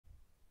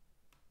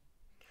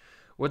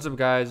What's up,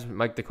 guys?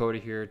 Mike Dakota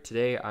here.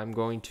 Today, I'm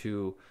going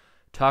to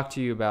talk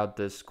to you about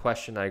this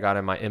question that I got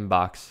in my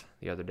inbox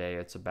the other day.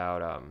 It's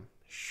about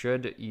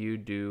should you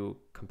do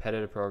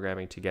competitive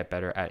programming to get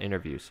better at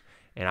interviews?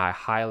 And I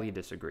highly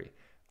disagree.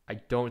 I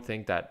don't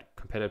think that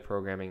competitive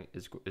programming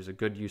is a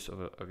good use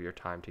of your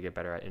time to get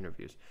better at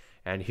interviews.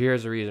 And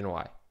here's the reason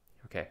why.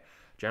 Okay.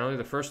 Generally,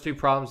 the first two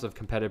problems of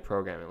competitive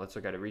programming. Let's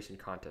look at a recent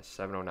contest,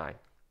 709.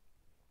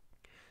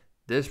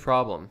 This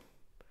problem,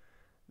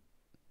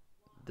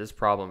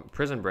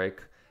 prison break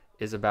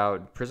is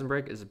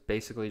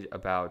basically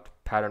about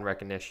pattern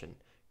recognition,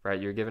 right?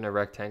 You're given a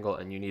rectangle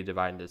and you need to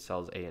divide into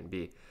cells A and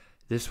B.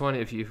 This one,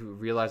 if you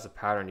realize the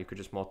pattern, you could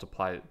just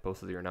multiply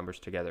both of your numbers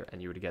together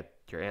and you would get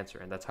your answer.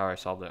 And that's how I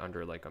solved it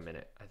under like a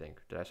minute, I think.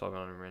 Did I solve it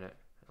under a minute?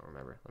 I don't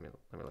remember. Let me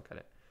look at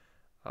it.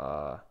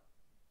 I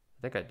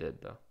think I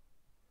did though.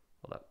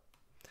 Hold up.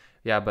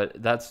 Yeah,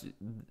 but that's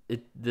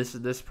it.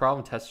 This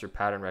problem tests your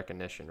pattern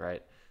recognition,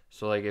 right?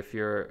 So like if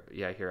you're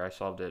here I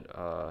solved it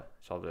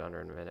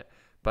under a minute.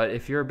 But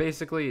if you're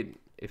basically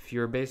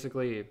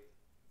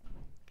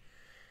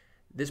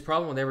this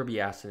problem will never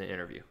be asked in an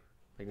interview.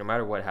 Like no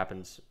matter what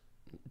happens,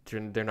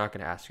 they're not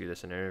going to ask you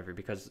this in an interview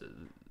because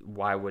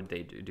why would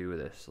they do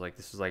this? Like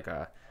this is like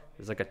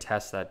a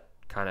test that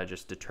kind of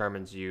just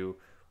determines you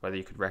whether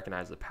you could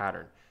recognize the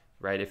pattern,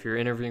 right? If you're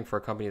interviewing for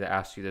a company that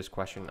asks you this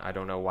question, I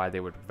don't know why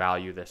they would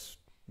value this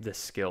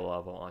skill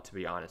level, to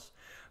be honest.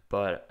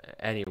 But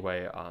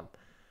anyway,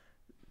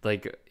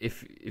 like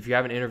if you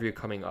have an interview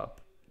coming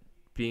up,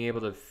 being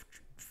able to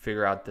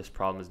figure out this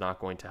problem is not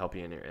going to help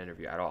you in your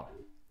interview at all.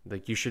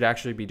 Like you should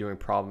actually be doing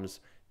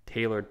problems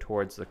tailored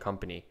towards the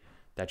company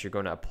that you're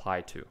going to apply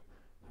to,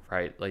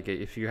 right? Like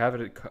if you have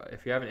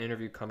an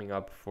interview coming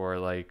up for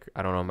like,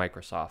 I don't know,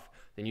 Microsoft,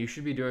 then you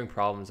should be doing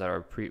problems that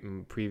are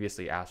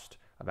previously asked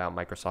about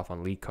Microsoft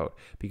on LeetCode,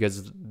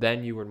 because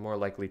then you were more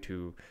likely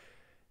to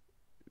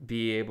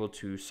be able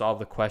to solve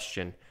the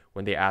question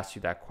when they ask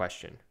you that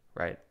question,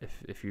 right?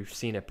 If you've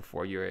seen it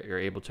before, you're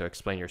able to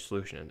explain your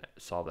solution and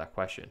solve that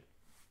question.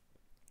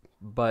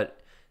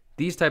 But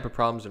these type of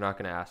problems are not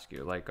going to ask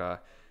you. Like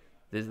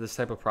this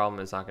type of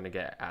problem is not going to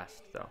get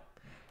asked though.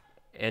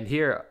 And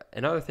here,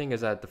 another thing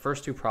is that the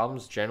first two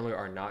problems generally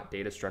are not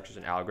data structures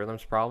and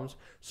algorithms problems.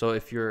 So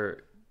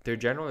they're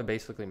generally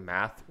basically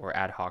math or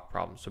ad hoc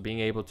problems. So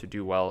being able to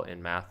do well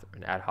in math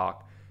and ad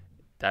hoc,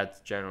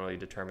 that generally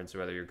determines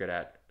whether you're good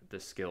at the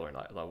skill or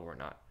not level or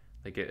not.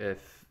 Like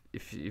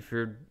if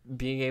you're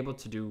being able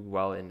to do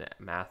well in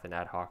math and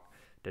ad hoc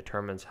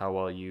determines how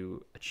well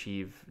you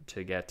achieve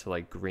to get to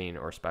like green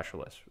or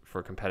specialist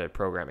for competitive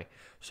programming.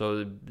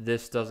 So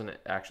this doesn't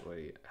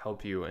actually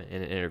help you in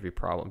an interview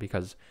problem,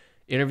 because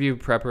interview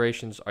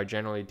preparations are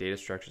generally data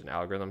structures and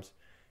algorithms,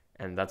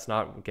 and that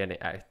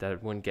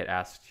wouldn't get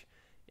asked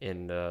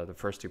in the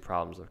first two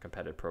problems of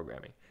competitive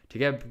programming. To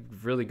get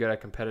really good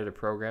at competitive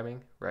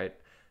programming, right?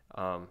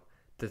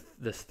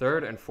 This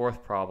third and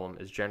fourth problem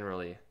is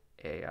generally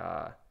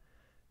a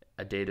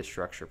data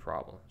structure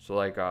problem. So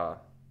like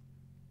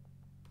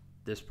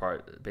this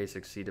part,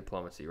 basic C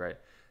diplomacy, right?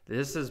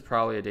 This is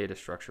probably a data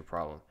structure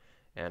problem.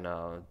 And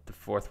the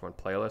fourth one,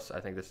 playlist, I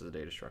think this is a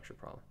data structure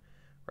problem,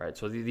 right?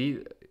 So this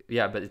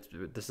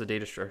is a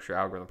data structure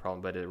algorithm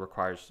problem, but it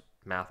requires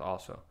math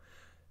also.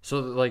 So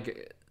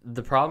like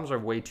the problems are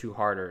way too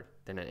harder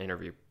than an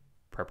interview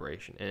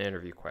preparation, an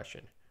interview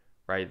question,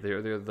 right?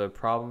 The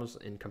problems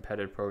in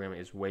competitive programming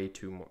is way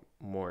too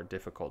more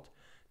difficult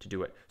to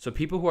do it. So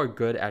people who are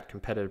good at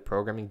competitive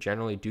programming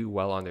generally do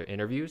well on their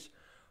interviews,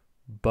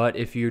 but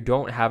if you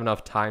don't have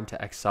enough time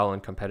to excel in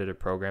competitive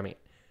programming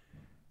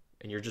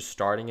and you're just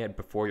starting it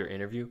before your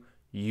interview,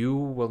 you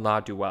will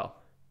not do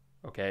well,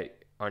 okay,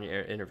 on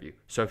your interview.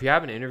 So if you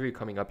have an interview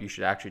coming up, you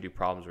should actually do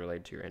problems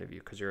related to your interview,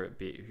 because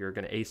you're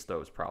going to ace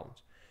those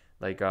problems.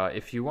 Like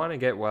if you want to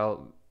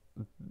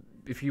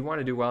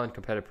do well in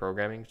competitive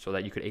programming so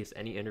that you could ace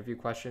any interview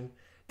question,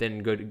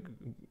 then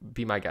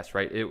be my guest,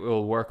 right? It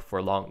will work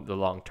for the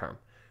long term,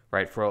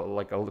 right? For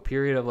like a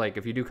period of like,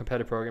 if you do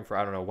competitive programming for,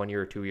 I don't know, 1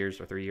 year or 2 years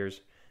or 3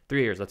 years,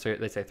 let's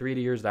say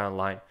 3 years down the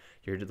line,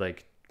 you're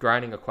like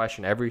grinding a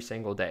question every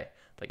single day.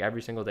 Like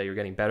every single day, you're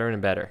getting better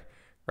and better,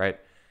 right?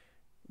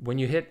 When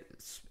you hit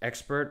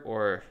expert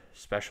or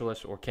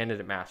specialist or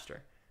candidate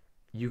master,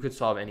 you could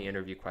solve any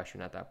interview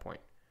question at that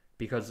point,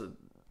 because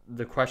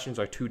the questions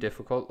are too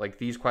difficult. Like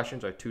these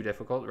questions are too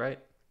difficult, right?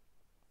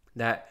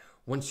 That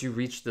once you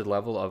reach the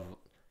level of,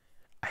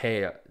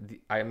 hey,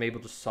 I am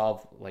able to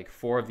solve like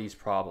 4 of these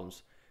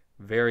problems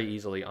very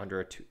easily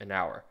under an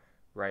hour,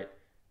 right?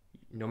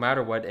 No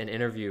matter what, an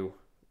interview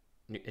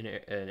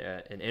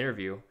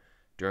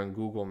during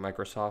Google,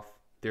 Microsoft,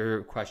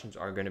 their questions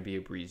are going to be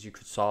a breeze. You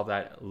could solve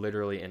that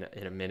literally in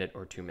a minute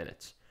or 2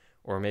 minutes,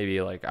 or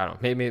maybe like, I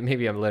don't know,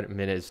 maybe a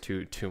minute is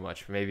too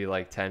much. Maybe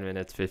like 10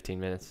 minutes, 15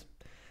 minutes.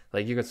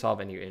 Like you could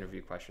solve any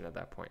interview question at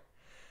that point.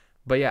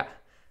 But yeah,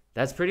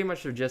 that's pretty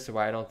much the gist of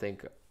why I don't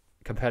think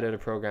competitive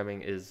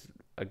programming is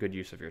a good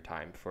use of your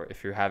time for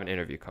if you have an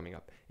interview coming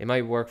up. It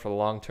might work for the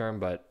long term,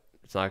 but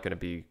it's not going to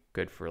be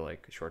good for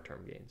like short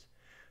term gains.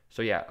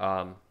 So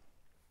yeah,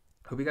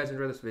 Hope you guys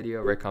enjoyed this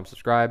video. Rate, comment,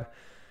 subscribe.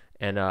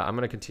 And I'm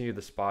going to continue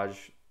the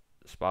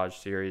Spoj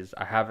series.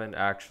 I haven't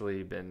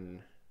actually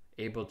been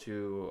able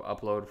to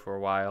upload for a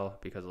while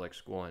because of like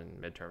school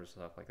and midterms and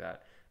stuff like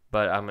that.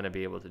 But I'm going to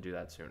be able to do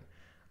that soon.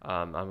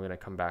 I'm going to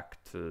come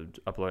back to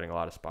uploading a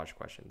lot of Spoj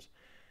questions.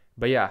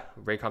 But yeah,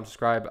 rate, comment,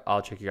 subscribe.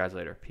 I'll check you guys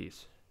later.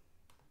 Peace.